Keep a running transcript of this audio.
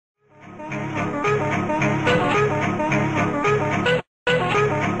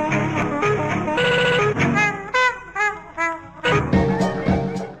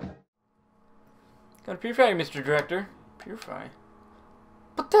purify, Mr. Director. Purify.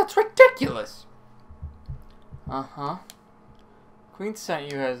 But that's ridiculous! Uh-huh. Queen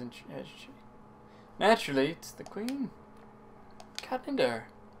sent you, hasn't she? Naturally, it's the Queen. Calendar.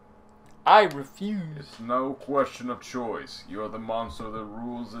 I refuse. It's no question of choice. You are the monster that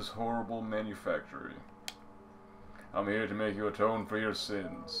rules this horrible manufactory. I'm here to make you atone for your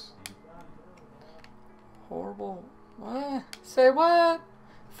sins. Horrible? What? Say what?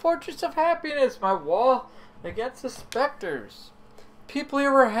 Fortress of Happiness, my wall against the specters. People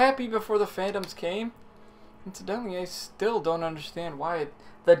here were happy before the phantoms came. Incidentally, I still don't understand why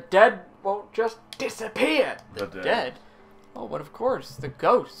the dead won't just disappear. The dead? Oh, but of course, the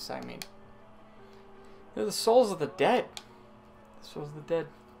ghosts, I mean. They're the souls of the dead. The souls of the dead.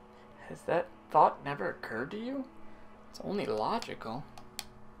 Has that thought never occurred to you? It's only logical.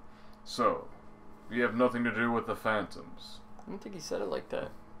 So, you have nothing to do with the phantoms. I don't think he said it like that.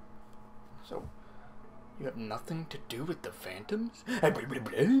 So, you have nothing to do with the phantoms?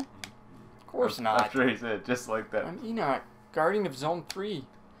 Of course not. After he said it just like that. I'm Enoch, guardian of Zone 3.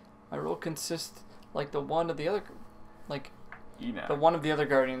 My role consists like the one of the other... Like... Enoch. The one of the other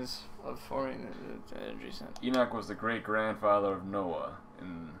guardians of forming the energy center. Enoch was the great-grandfather of Noah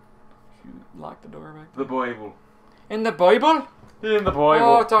in... Lock the door back there. The Bible. In the Bible? In the Bible.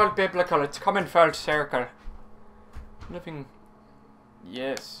 Oh, it's all biblical. It's come in full circle. Living...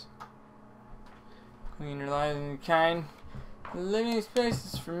 Yes. Queen relies on kind. Living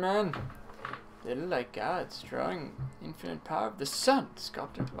spaces for men. Little like God, strong, infinite power of the sun.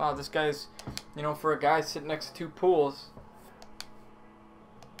 Sculpted. Wow, this guy's, you know, for a guy sitting next to two pools.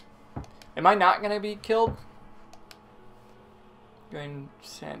 Am I not gonna be killed? Going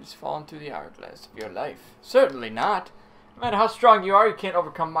sand is falling through the hourglass of your life. Certainly not. No matter how strong you are, you can't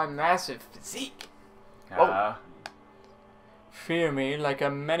overcome my massive physique. Fear me like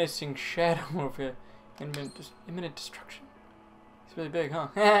a menacing shadow of your imminent destruction. It's really big, huh?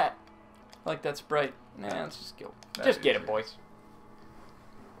 I like that Sprite. Nah, let's just go. Just get it, boys.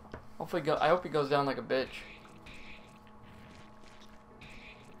 Hopefully, I hope he goes down like a bitch.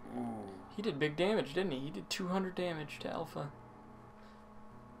 Ooh. He did big damage, didn't he? He did 200 damage to Alpha.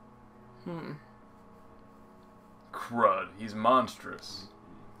 Crud. He's monstrous.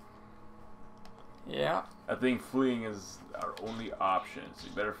 Yeah. I think fleeing is our only option, so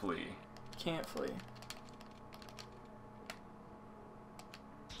you better flee. Can't flee.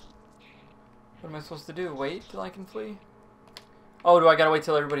 What am I supposed to do? Wait till I can flee? Oh, do I gotta wait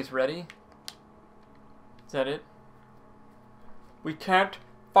till everybody's ready? Is that it? We can't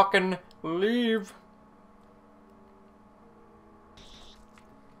fucking leave.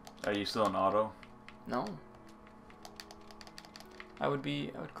 Are you still in auto? No. I would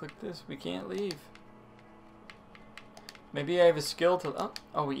click this. We can't leave. Maybe I have a skill to...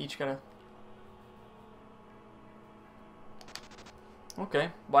 Oh, we each gotta... Okay.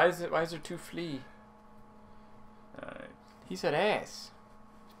 Why is there two flee? Alright. He said ass.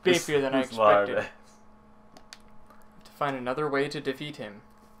 Beefier than I expected. To find another way to defeat him.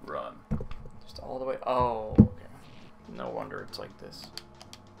 Run. Just all the way... Oh, okay. No wonder it's like this.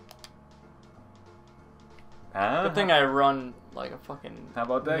 Good thing I run like a fucking... How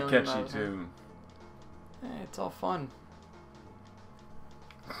about that catchy tune? It's all fun.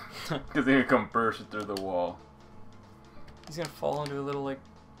 Because they're gonna come bursting through the wall. He's gonna fall into a little like...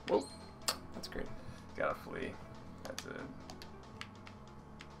 Whoa. That's great. Gotta flee. That's it.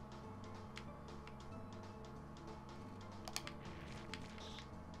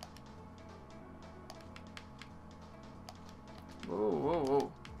 Whoa, whoa,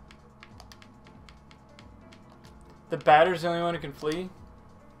 whoa. The batter's the only one who can flee?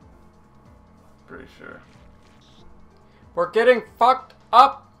 Pretty sure. We're getting fucked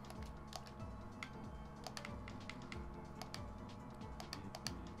up!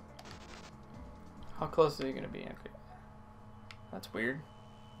 How close are you gonna be? Okay. That's weird.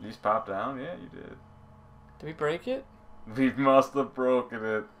 You just popped down? Yeah, you did. Did we break it? We must have broken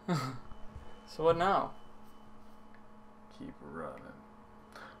it. So what now? Keep running.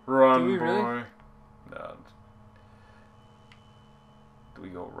 Run, Do we boy. really? No. Do we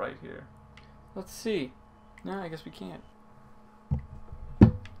go right here? Let's see. No, I guess we can't.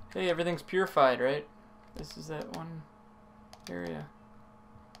 Hey, everything's purified, right? This is that one area.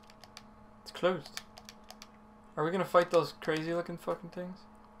 It's closed. Are we gonna fight those crazy looking fucking things?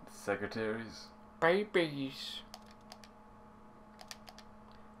 Secretaries? Babies.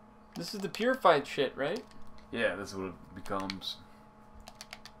 This is the purified shit, right? Yeah, this is what it becomes.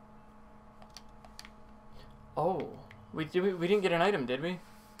 Oh. We didn't get an item, did we?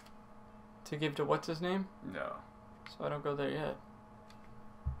 To give to what's his name? No. So I don't go there yet.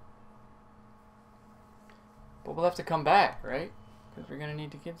 But we'll have to come back, right? Because we're gonna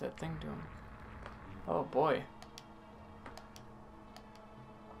need to give that thing to him. Oh boy.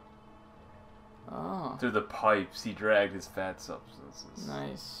 Oh. Through the pipes, he dragged his fat substances.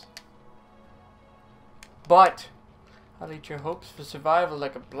 Nice. But I'll eat your hopes for survival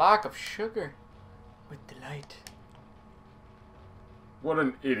like a block of sugar with delight. What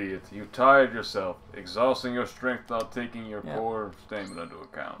an idiot. You tired yourself, exhausting your strength without taking your Yep. poor stamina into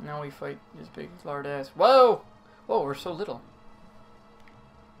account. Now we fight this big lard ass. Whoa! Whoa, we're so little.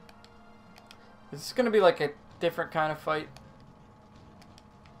 Is this gonna be like a different kind of fight?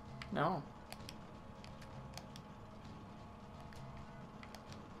 No.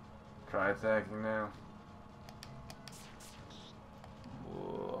 Try attacking now.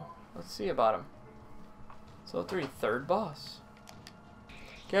 Whoa. Let's see about him. So 3, third boss.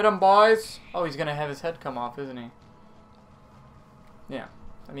 Get him, boys! Oh, he's gonna have his head come off, isn't he? Yeah.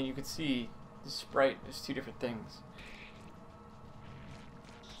 I mean, you can see the sprite is 2 different things.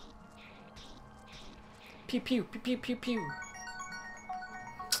 Pew pew, pew pew pew pew.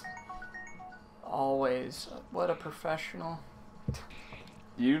 Always. What a professional.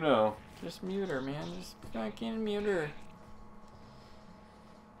 You know. Just mute her, man. Just fucking mute her.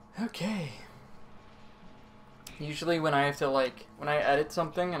 Okay. Usually when I have to, like, when I edit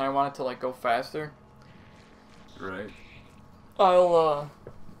something and I want it to, like, go faster, Right. I'll,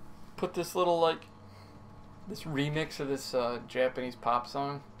 put this little, like, this remix of this, Japanese pop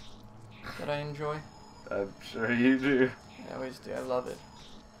song that I enjoy. I'm sure you do. I always do. I love it.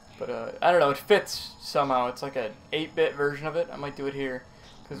 But, I don't know. It fits somehow. It's like a 8-bit version of it. I might do it here.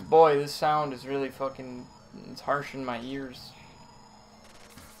 Because, boy, this sound is really fucking... It's harsh in my ears.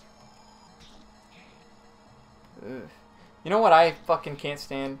 Ugh. You know what I fucking can't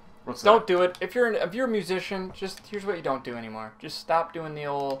stand? What's Don't that? do it. If you're a musician, just here's what you don't do anymore. Just stop doing the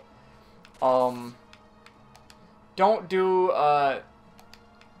old don't do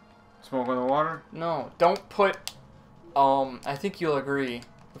Smoke on the water? no, don't put I think you'll agree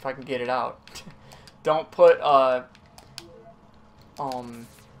if I can get it out. Don't put why am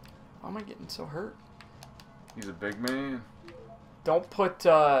I getting so hurt? He's a big man. Don't put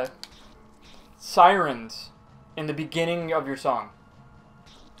sirens in the beginning of your song.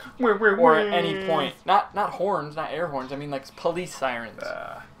 Or at any point. Not horns, not air horns. I mean like police sirens.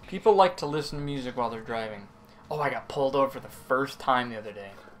 People like to listen to music while they're driving. Oh, I got pulled over for the first time the other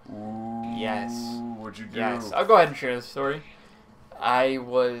day. Ooh, Yes. What'd you do? Yes. I'll go ahead and share this story. I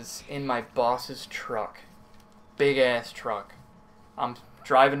was in my boss's truck. Big ass truck. I'm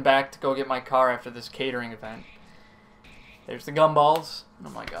driving back to go get my car after this catering event. There's the gumballs. And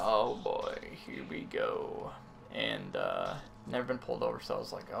I'm like, oh boy, here we go. And never been pulled over, so I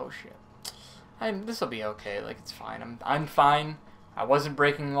was like, oh shit. This'll be okay. Like, it's fine. I'm fine. I wasn't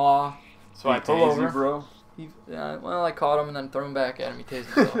breaking law. So I pull over. Bro. Well, I caught him and then threw him back at him. He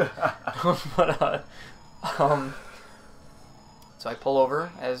tased himself. But, so I pull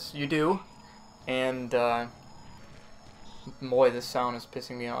over, as you do, and, boy, this sound is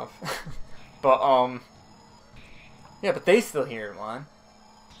pissing me off. But, yeah, but they still hear it, Juan.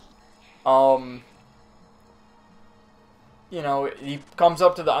 You know, he comes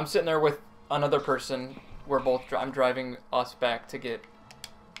up to I'm sitting there with another person. I'm driving us back to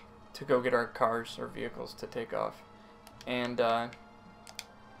go get our cars or vehicles to take off. And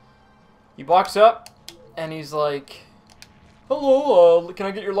he walks up and he's like, hello, can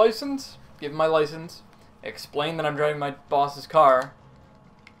I get your license? Give him my license. Explain that I'm driving my boss's car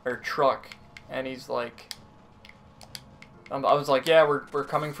or truck. And he's like, I was like, yeah, we're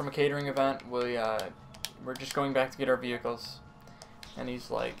coming from a catering event. We're just going back to get our vehicles. And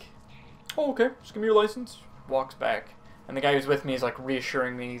he's like, oh, okay, just give me your license. Walks back. And the guy who's with me is like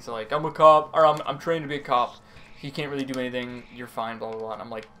reassuring me. He's like, I'm a cop, or I'm trained to be a cop. You can't really do anything. You're fine, blah, blah, blah. And I'm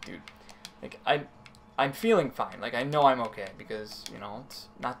like, dude, like, I'm feeling fine. Like, I know I'm okay because, you know, it's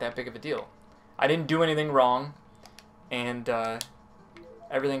not that big of a deal. I didn't do anything wrong. And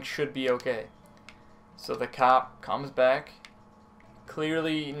everything should be okay. So the cop comes back.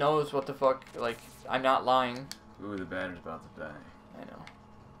 Clearly knows what the fuck, like, I'm not lying. Ooh, the battery's about to die. I know.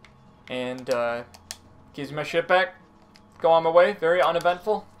 And, gives me my shit back. Go on my way. Very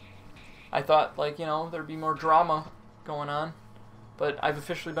uneventful. I thought, like, you know, there'd be more drama going on. But I've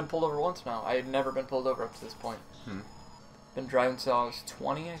officially been pulled over once now. I had never been pulled over up to this point. Been driving since I was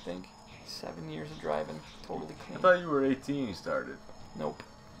 20, I think. 7 years of driving. Totally clean. I thought you were 18 you started. Nope.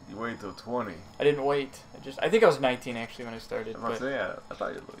 You waited till 20. I didn't wait. I think I was 19, actually, when I started. I'm about to say, I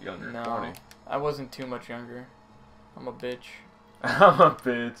thought you were a little younger. No, 20. I wasn't too much younger. I'm a bitch. I'm a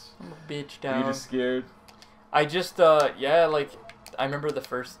bitch. I'm a bitch Are down. you just scared? I just, yeah, like, I remember the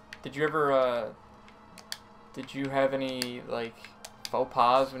first, did you ever, Did you have any, like, faux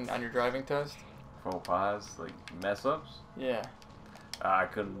pas on your driving test? Faux pas, like mess ups? Yeah. I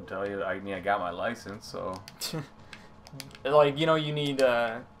couldn't tell you. I mean, I got my license, so. Like, you know, you need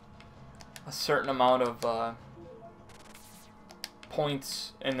a certain amount of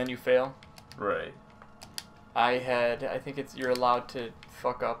points and then you fail. Right. I think you're allowed to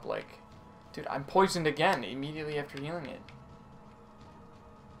fuck up, like, dude, I'm poisoned again immediately after healing it.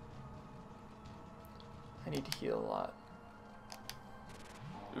 I need to heal a lot.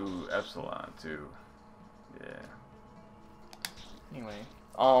 Ooh, Epsilon too. Yeah. Anyway,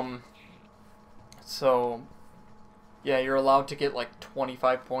 so, yeah, you're allowed to get like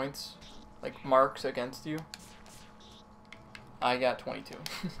 25 points, like marks against you. I got 22.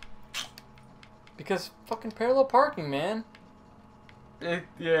 Because fucking parallel parking, man.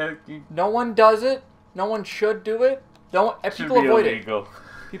 Yeah. No one does it. No one should do it. People avoid illegal. it.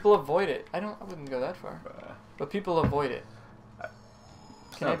 People avoid it. I wouldn't go that far. But people avoid it.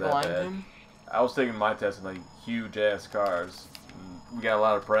 Can I blind him? I was taking my test in like huge ass cars. We got a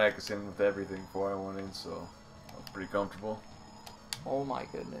lot of practicing with everything before I went in, so I was pretty comfortable. Oh my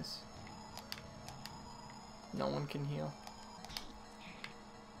goodness. No one can heal.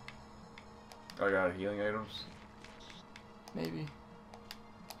 I got healing items. Maybe.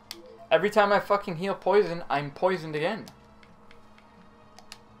 Every time I fucking heal poison, I'm poisoned again.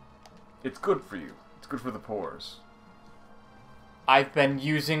 It's good for you. It's good for the pores. I've been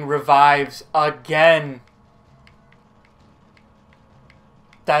using revives again.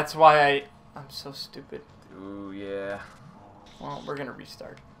 That's why I'm so stupid. Ooh, yeah. Well, we're gonna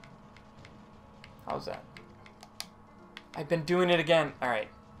restart. How's that? I've been doing it again. Alright.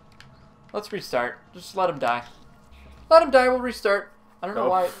 Let's restart. Just let him die. Let him die, we'll restart. I don't know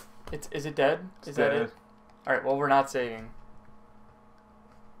why. Is it dead? Is that it? Alright, well, we're not saving.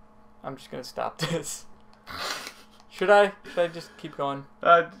 I'm just gonna stop this. Should I? Should I just keep going?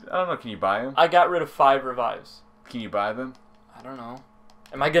 I don't know. Can you buy them? I got rid of 5 revives. Can you buy them? I don't know.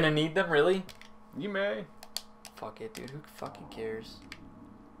 Am I gonna need them, really? You may. Fuck it, dude. Who fucking cares?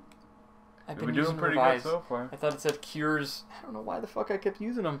 I've been doing pretty good so far. I thought it said cures. I don't know why the fuck I kept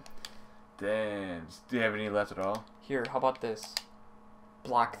using them. Damn. Do you have any left at all? Here, how about this?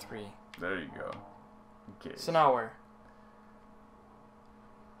 Block 3. There you go. Okay. So now where?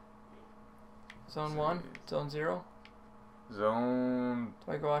 Zone 1? Zone 0? Zone...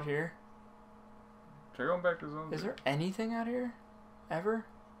 Do I go out here? Try going back to zone 0. Is there anything out here? Ever?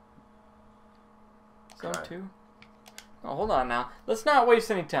 Zone 2? Oh, hold on now. Let's not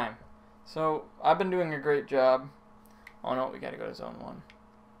waste any time. So, I've been doing a great job. Oh no, we gotta go to zone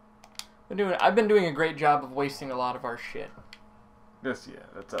 1. I've been doing a great job of wasting a lot of our shit. Yeah,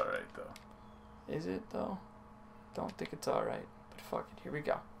 that's alright though. Is it though? Don't think it's alright. But fuck it, here we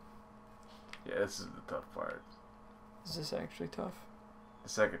go. Yeah, this is the tough part. Is this actually tough? The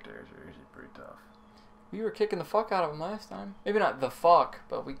secretaries are usually pretty tough. We were kicking the fuck out of them last time. Maybe not the fuck,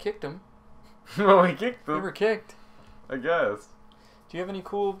 but we kicked them. Well, we kicked them. We were kicked. I guess. Do you have any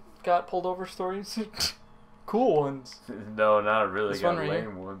cool got pulled over stories? Cool ones. No, not really. This got one right lame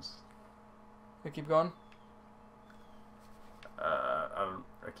here? ones. We keep going?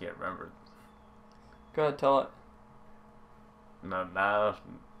 I can't remember. Go ahead, tell it. No, nah. I was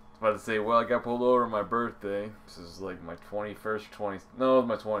about to say, well, I got pulled over on my birthday. This is like my 21st, no, it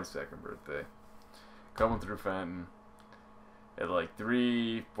was my 22nd birthday. Coming through Fenton. At like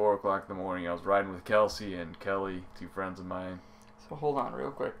 3, 4 o'clock in the morning, I was riding with Kelsey and Kelly, 2 friends of mine. So hold on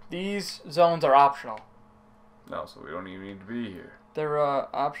real quick. These zones are optional. No, so we don't even need to be here. They're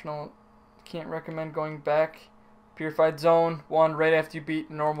optional. Can't recommend going back. Purified zone 1 right after you beat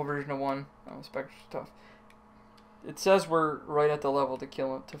the normal version of 1. Oh, Spectre's tough. It says we're right at the level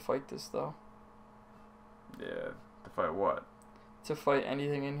to fight this though. Yeah, to fight what? To fight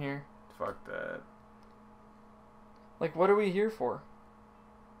anything in here. Fuck that. Like, what are we here for?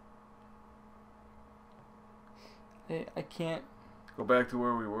 I can't. Go back to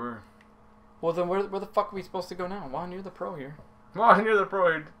where we were. Well, then where the fuck are we supposed to go now? Juan, you're the pro here. Come on, you're the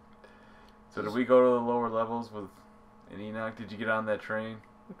pro here. So did we go to the lower levels with an Enoch? Did you get on that train?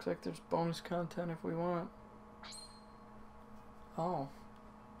 Looks like there's bonus content if we want. Oh.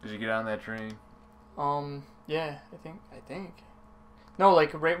 Did you get on that train? Yeah, I think. No,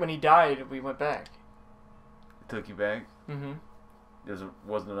 like right when he died, we went back. It took you back? Mm-hmm.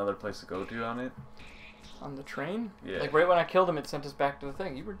 Wasn't another place to go to on it? On the train? Yeah. Like right when I killed him, it sent us back to the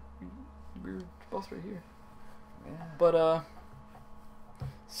thing. We were both right here. Yeah. But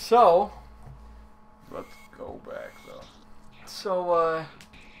so. Let's go back though. So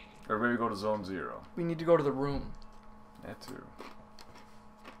Or maybe go to zone 0. we need to go to the room. That too.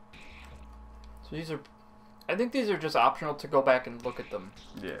 So these are. I think these are just optional to go back and look at them.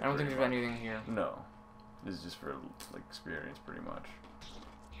 Yeah. I don't think there's anything here. No. This is just for like experience, pretty much.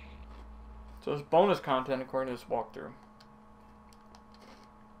 So it's bonus content according to this walkthrough.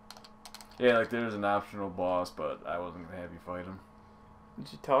 Yeah, like there's an optional boss, but I wasn't gonna have you fight him.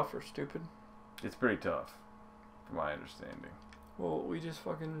 Is he tough or stupid? It's pretty tough, from my understanding. Well, we just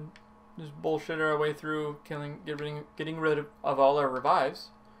fucking bullshit our way through getting rid of all our revives.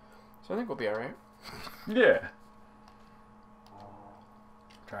 So I think we'll be alright. Yeah.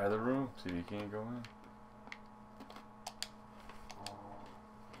 Try the room, see if you can't go in.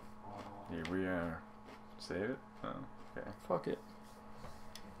 Here we are. Save it? Oh, okay. Fuck it.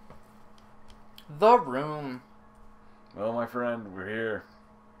 The room. Well, my friend, we're here.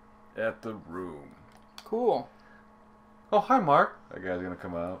 At the room. Cool. Oh, hi, Mark. That guy's gonna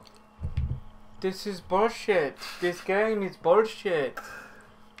come out. This is bullshit. This game is bullshit.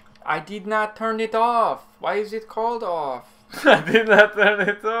 I did not turn it off. Why is it called off? I did not turn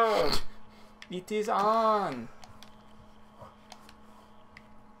it off. It is on.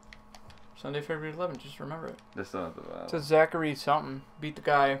 Sunday, February 11th. Just remember it. That's not the vibe. It says Zachary something. Beat the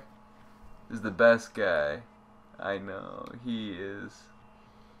guy. Is the best guy. I know. He is.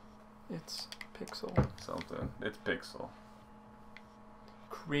 It's Pixel. Something. It's Pixel.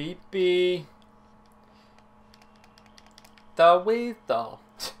 Creepy. The weasel.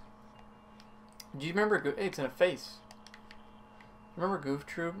 Do you remember? Hey, it's in a face. Remember Goof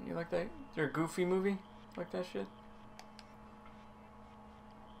Troop? You like that? Is there a Goofy movie? Like that shit?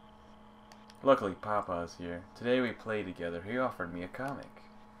 Luckily, Papa's here. Today we played together. He offered me a comic.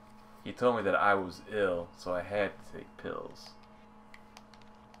 He told me that I was ill, so I had to take pills.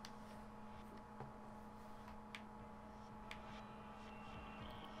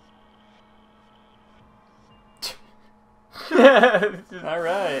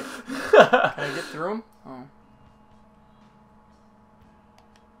 Alright. Can I get through them? Oh.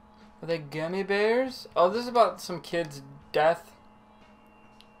 Are they gummy bears? Oh, this is about some kid's death.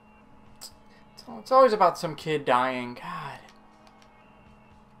 It's always about some kid dying. God.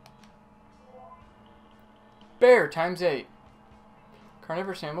 Bear times 8.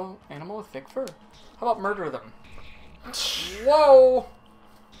 Carnivorous animal with thick fur. How about murder them? Whoa!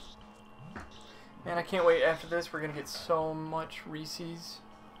 Man, I can't wait. After this, we're gonna get so much Reese's.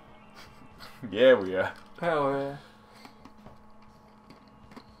 Yeah, we are. Oh, yeah.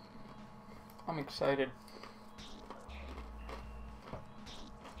 I'm excited.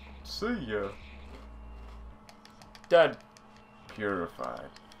 See ya. Dead. Purified.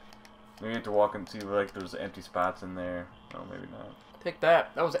 We have to walk and see like there's empty spots in there. Oh, maybe not. Take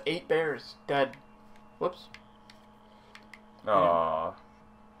that. That was 8 bears. Dead. Whoops. Aww.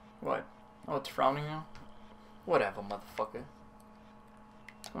 What? Oh, it's frowning now? Whatever, motherfucker.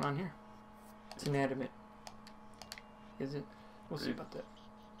 What's going on here? It's inanimate. Is it? We'll see about that.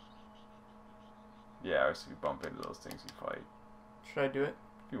 Yeah, if you bump into those things, you fight. Should I do it?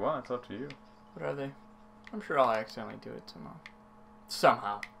 If you want, it's up to you. What are they? I'm sure I'll accidentally do it somehow.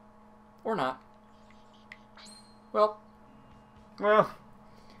 Somehow. Or not. Well. Well.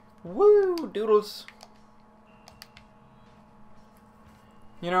 Woo! Doodles.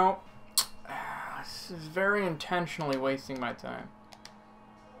 You know, this is very intentionally wasting my time.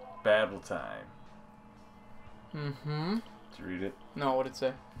 Battle time. Mm-hmm. Did you read it? No, what did it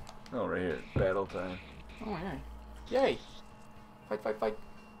say? Oh, right here. Battle time. Oh, yeah. Yay! Fight, fight, fight.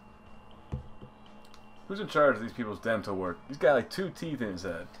 Who's in charge of these people's dental work? He's got like 2 teeth in his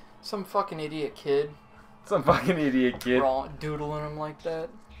head. Some fucking idiot kid. Some fucking idiot kid. Doodling him like that.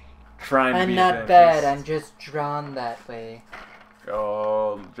 Trying to I'm be not bad, I'm just drawn that way.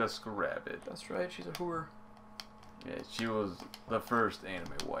 Oh, Jessica Rabbit. That's right, she's a whore. Yeah, she was the first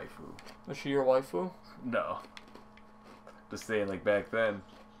anime waifu. Was she your waifu? No. Just saying, like back then.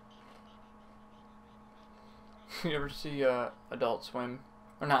 You ever see Adult Swim?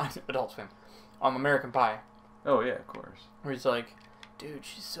 Or not Adult Swim. American Pie. Oh yeah, of course. Where he's like, dude,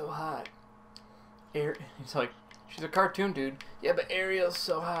 she's so hot. He's like, she's a cartoon, dude. Yeah, but Ariel's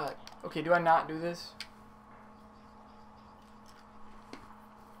so hot. Okay, do I not do this?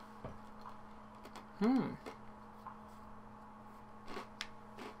 Ooh.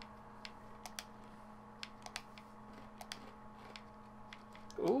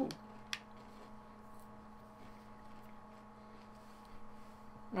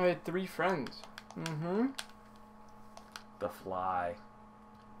 I had 3 friends. Mm-hmm. The Fly.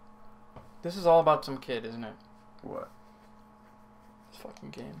 This is all about some kid, isn't it? What? This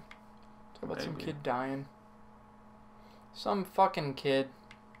fucking game. It's about some Maybe. kid dying. Some fucking kid.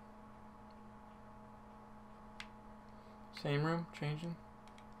 Same room? Changing?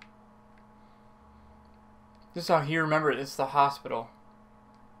 This is how he remembered it. It's the hospital.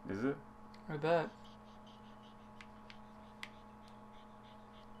 Is it? I bet.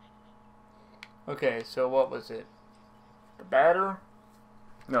 Okay, so what was it? The batter?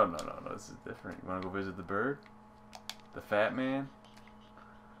 No. This is different. You want to go visit the bird? The fat man?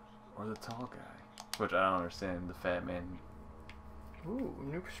 Or the tall guy? Which I don't understand. The fat man. Ooh,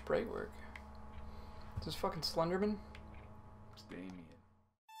 new spray work. Is this fucking Slenderman? It's Damien.